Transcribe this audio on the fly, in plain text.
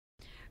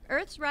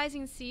Earth's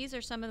rising seas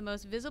are some of the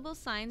most visible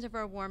signs of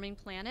our warming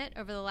planet.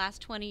 Over the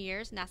last 20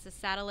 years, NASA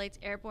satellites,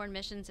 airborne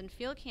missions, and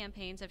field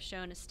campaigns have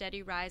shown a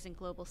steady rise in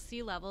global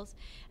sea levels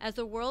as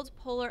the world's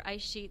polar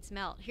ice sheets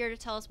melt. Here to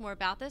tell us more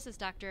about this is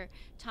Dr.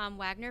 Tom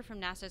Wagner from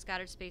NASA's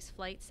Goddard Space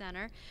Flight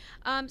Center.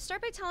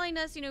 Start by telling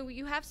us,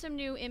 you have some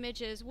new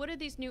images. What do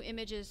these new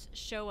images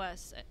show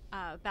us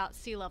about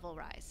sea level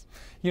rise?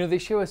 They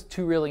show us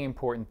two really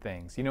important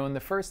things. And the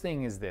first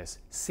thing is this: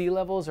 sea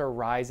levels are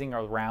rising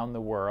around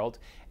the world,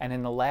 and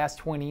in the last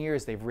 20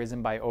 years they've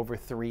risen by over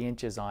 3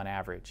 inches on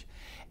average.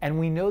 And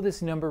we know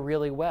this number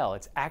really well.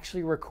 It's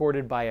actually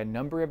recorded by a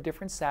number of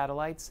different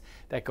satellites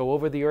that go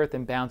over the Earth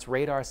and bounce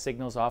radar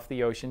signals off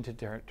the ocean to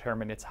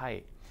determine its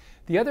height.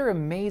 The other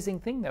amazing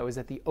thing, though, is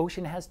that the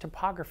ocean has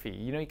topography.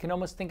 You can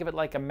almost think of it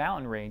like a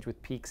mountain range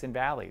with peaks and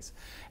valleys.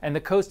 And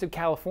the coast of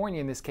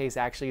California, in this case,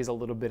 actually is a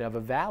little bit of a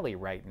valley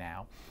right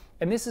now.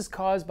 And this is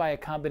caused by a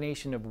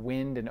combination of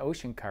wind and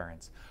ocean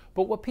currents.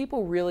 But what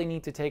people really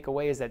need to take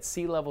away is that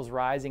sea level's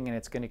rising, and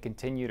it's going to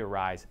continue to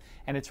rise.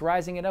 And it's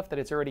rising enough that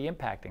it's already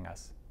impacting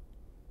us.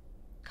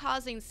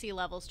 Causing sea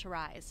levels to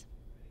rise.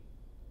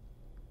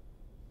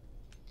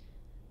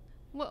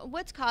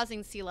 What's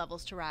causing sea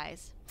levels to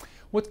rise?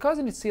 What's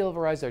causing the sea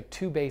level rise are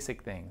two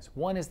basic things.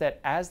 One is that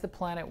as the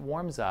planet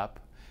warms up,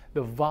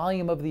 the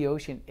volume of the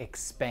ocean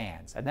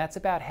expands, and that's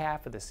about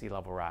half of the sea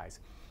level rise.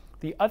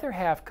 The other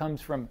half comes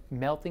from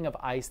melting of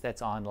ice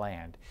that's on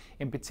land,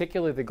 in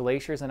particular the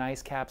glaciers and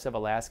ice caps of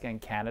Alaska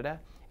and Canada,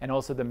 and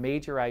also the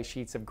major ice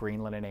sheets of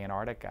Greenland and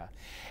Antarctica.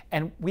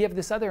 And we have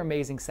this other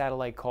amazing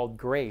satellite called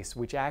GRACE,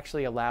 which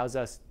actually allows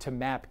us to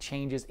map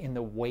changes in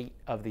the weight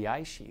of the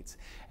ice sheets.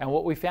 And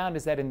what we found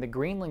is that in the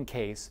Greenland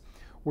case,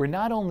 we're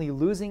not only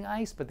losing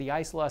ice, but the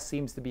ice loss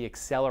seems to be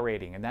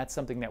accelerating, and that's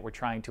something that we're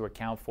trying to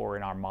account for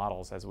in our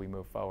models as we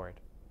move forward.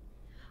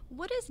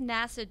 What is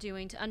NASA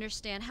doing to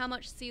understand how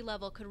much sea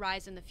level could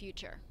rise in the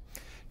future?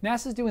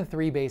 NASA's doing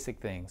three basic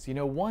things.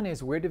 One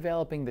is we're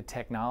developing the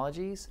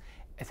technologies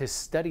to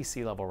study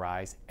sea level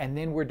rise, and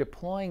then we're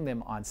deploying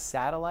them on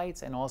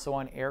satellites and also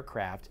on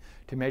aircraft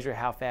to measure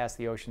how fast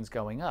the ocean's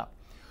going up.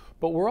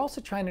 But we're also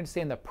trying to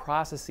understand the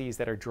processes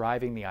that are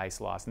driving the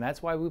ice loss, and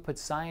that's why we put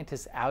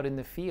scientists out in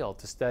the field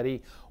to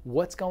study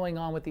what's going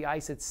on with the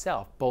ice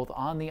itself, both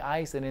on the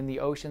ice and in the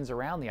oceans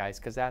around the ice,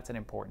 because that's an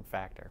important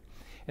factor.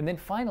 And then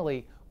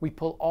finally, we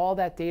pull all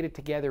that data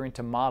together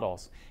into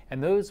models,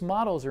 and those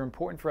models are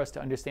important for us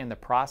to understand the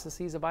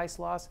processes of ice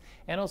loss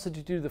and also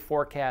to do the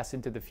forecasts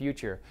into the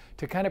future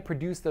to kind of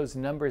produce those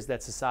numbers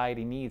that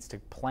society needs to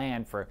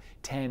plan for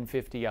 10,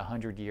 50,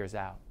 100 years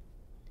out.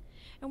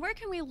 And where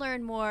can we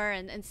learn more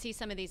and see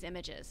some of these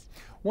images?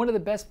 One of the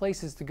best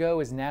places to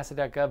go is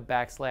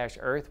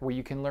nasa.gov/Earth, where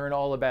you can learn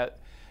all about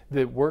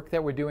the work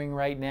that we're doing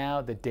right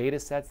now, the data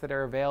sets that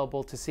are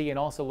available to see, and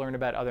also learn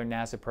about other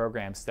NASA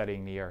programs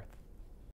studying the Earth.